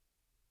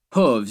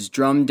Hooves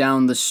drummed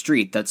down the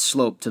street that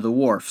sloped to the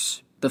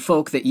wharfs. The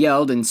folk that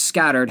yelled and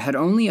scattered had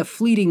only a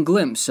fleeting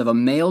glimpse of a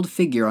mailed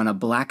figure on a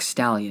black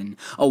stallion,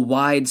 a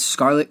wide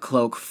scarlet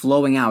cloak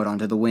flowing out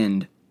onto the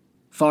wind.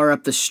 Far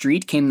up the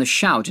street came the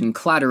shout and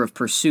clatter of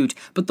pursuit,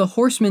 but the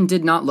horseman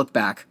did not look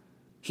back.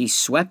 He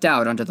swept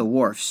out onto the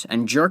wharfs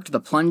and jerked the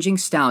plunging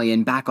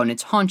stallion back on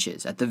its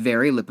haunches at the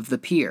very lip of the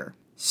pier.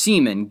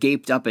 Seamen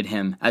gaped up at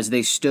him as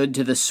they stood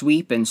to the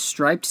sweep and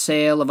striped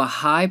sail of a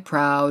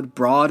high-prowed,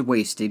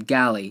 broad-waisted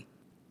galley.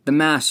 The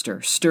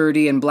master,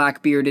 sturdy and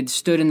black-bearded,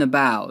 stood in the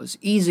bows,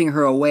 easing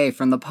her away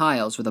from the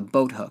piles with a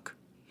boat-hook.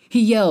 He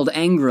yelled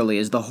angrily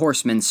as the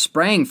horseman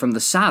sprang from the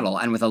saddle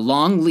and with a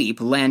long leap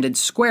landed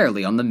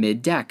squarely on the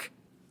mid-deck.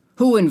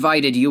 "Who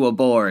invited you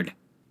aboard?"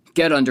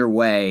 "Get under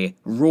way,"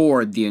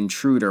 roared the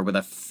intruder with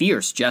a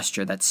fierce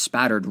gesture that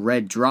spattered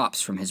red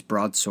drops from his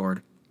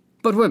broadsword.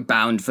 "But we're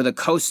bound for the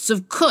coasts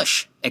of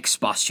Kush,"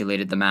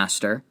 expostulated the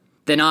master.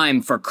 "Then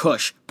I'm for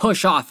Kush.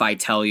 Push off, I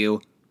tell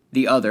you."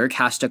 The other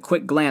cast a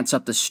quick glance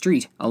up the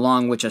street,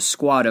 along which a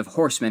squad of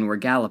horsemen were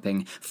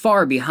galloping.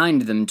 Far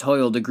behind them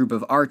toiled a group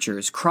of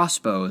archers,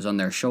 crossbows on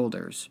their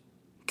shoulders.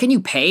 "Can you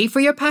pay for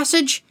your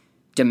passage?"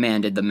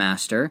 demanded the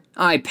master.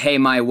 "I pay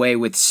my way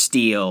with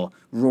steel,"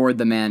 roared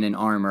the man in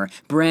armor,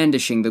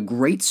 brandishing the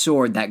great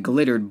sword that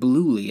glittered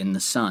bluely in the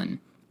sun.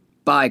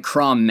 "By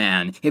Crom,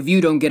 man, if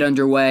you don't get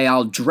under way,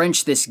 I'll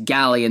drench this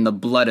galley in the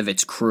blood of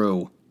its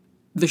crew."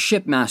 The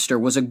shipmaster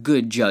was a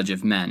good judge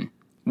of men.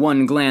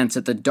 One glance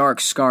at the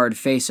dark-scarred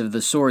face of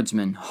the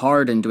swordsman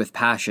hardened with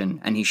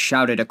passion, and he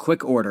shouted a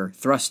quick order,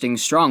 thrusting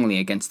strongly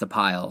against the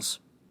piles.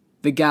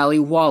 The galley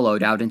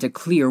wallowed out into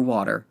clear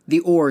water. The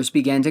oars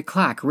began to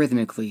clack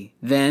rhythmically.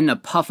 Then a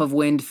puff of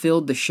wind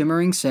filled the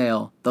shimmering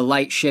sail. The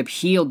light ship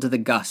heeled to the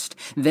gust,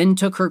 then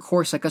took her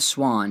course like a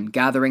swan,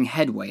 gathering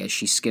headway as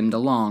she skimmed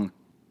along.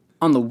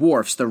 On the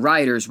wharfs, the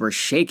riders were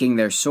shaking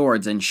their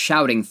swords and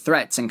shouting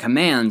threats and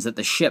commands at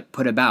the ship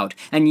put about,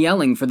 and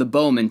yelling for the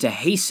bowmen to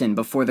hasten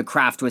before the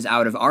craft was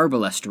out of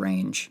arbalest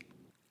range.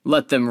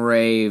 "Let them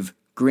rave,"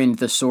 grinned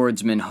the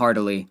swordsman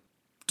heartily.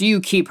 "Do you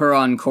keep her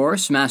on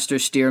course, Master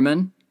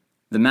Steerman?"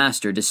 The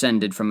master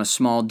descended from a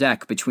small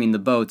deck between the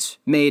boats,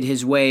 made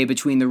his way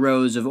between the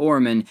rows of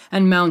oarmen,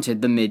 and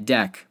mounted the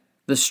mid-deck.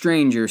 The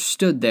stranger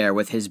stood there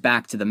with his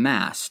back to the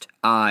mast,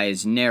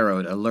 eyes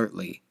narrowed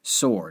alertly,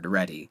 sword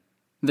ready.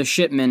 The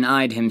shipman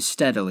eyed him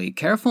steadily,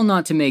 careful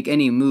not to make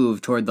any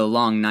move toward the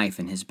long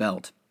knife in his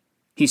belt.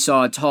 He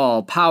saw a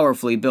tall,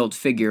 powerfully built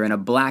figure in a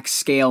black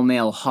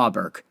scale-mail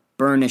hauberk,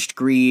 burnished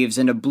greaves,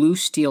 and a blue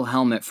steel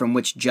helmet from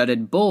which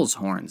jutted bull's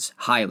horns,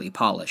 highly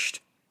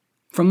polished.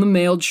 From the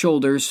mailed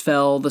shoulders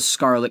fell the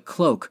scarlet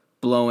cloak,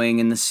 blowing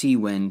in the sea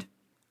wind.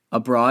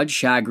 A broad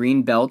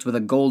shagreen belt with a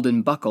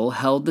golden buckle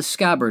held the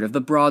scabbard of the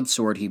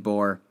broadsword he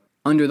bore.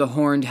 Under the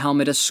horned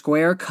helmet a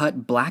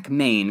square-cut black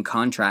mane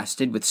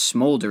contrasted with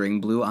smoldering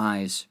blue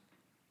eyes.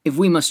 "If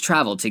we must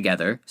travel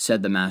together,"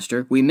 said the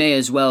master, "we may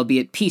as well be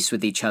at peace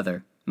with each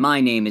other. My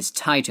name is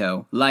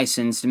Tyto,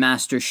 licensed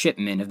master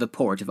shipman of the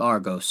port of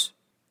Argos.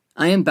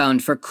 I am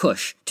bound for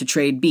Kush to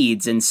trade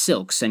beads and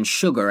silks and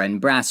sugar and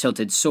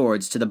brass-hilted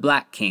swords to the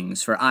Black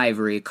Kings for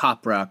ivory,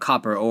 copra,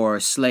 copper ore,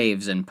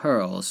 slaves, and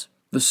pearls."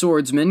 The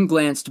swordsman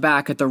glanced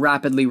back at the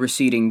rapidly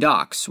receding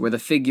docks, where the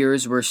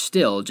figures were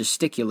still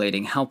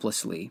gesticulating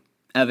helplessly,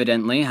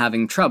 evidently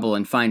having trouble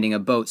in finding a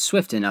boat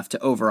swift enough to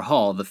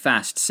overhaul the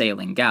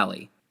fast-sailing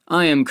galley.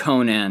 "I am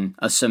Conan,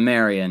 a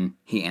Cimmerian,"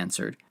 he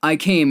answered. "I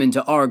came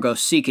into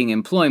Argos seeking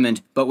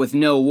employment, but with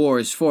no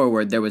wars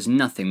forward there was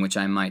nothing which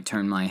I might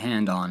turn my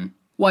hand on."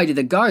 "Why did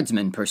the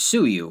guardsmen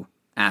pursue you?"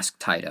 asked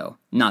Tyto.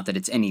 "Not that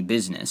it's any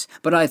business,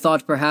 but I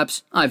thought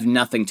perhaps—" "I've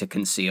nothing to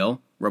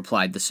conceal,"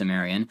 replied the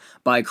Cimmerian.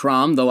 "By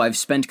Crom, though I've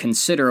spent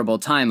considerable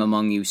time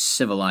among you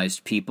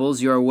civilized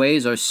peoples, your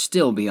ways are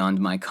still beyond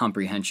my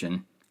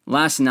comprehension.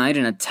 Last night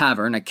in a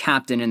tavern, a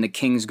captain in the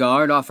King's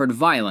Guard offered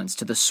violence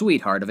to the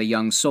sweetheart of a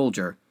young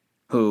soldier,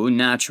 who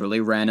naturally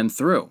ran him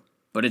through.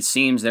 But it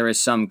seems there is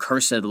some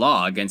cursed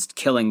law against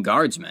killing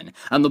guardsmen,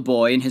 and the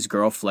boy and his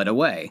girl fled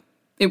away.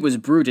 It was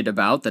bruited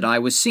about that I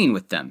was seen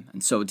with them,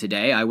 and so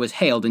today I was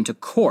haled into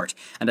court,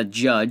 and a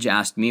judge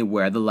asked me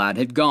where the lad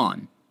had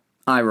gone.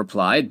 I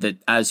replied that,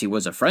 as he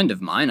was a friend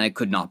of mine, I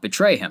could not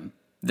betray him.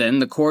 Then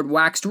the court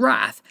waxed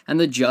wrath, and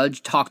the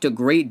judge talked a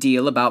great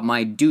deal about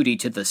my duty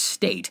to the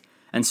state,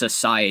 and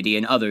society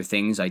and other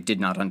things I did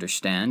not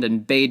understand,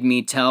 and bade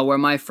me tell where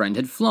my friend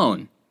had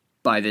flown.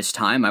 By this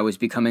time I was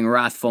becoming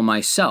wrathful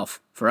myself,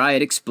 for I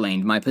had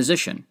explained my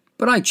position.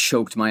 But I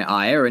choked my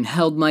ire and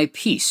held my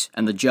peace,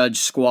 and the judge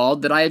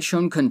squalled that I had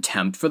shown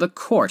contempt for the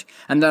court,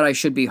 and that I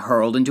should be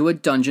hurled into a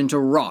dungeon to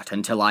rot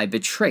until I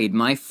betrayed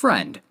my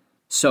friend.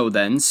 So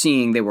then,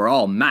 seeing they were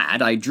all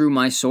mad, I drew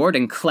my sword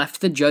and cleft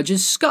the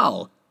judge's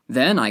skull.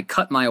 Then I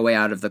cut my way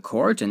out of the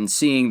court, and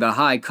seeing the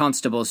high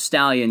constable's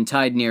stallion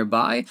tied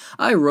nearby,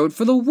 I rode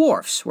for the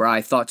wharfs, where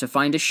I thought to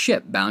find a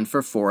ship bound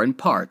for foreign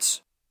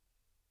parts."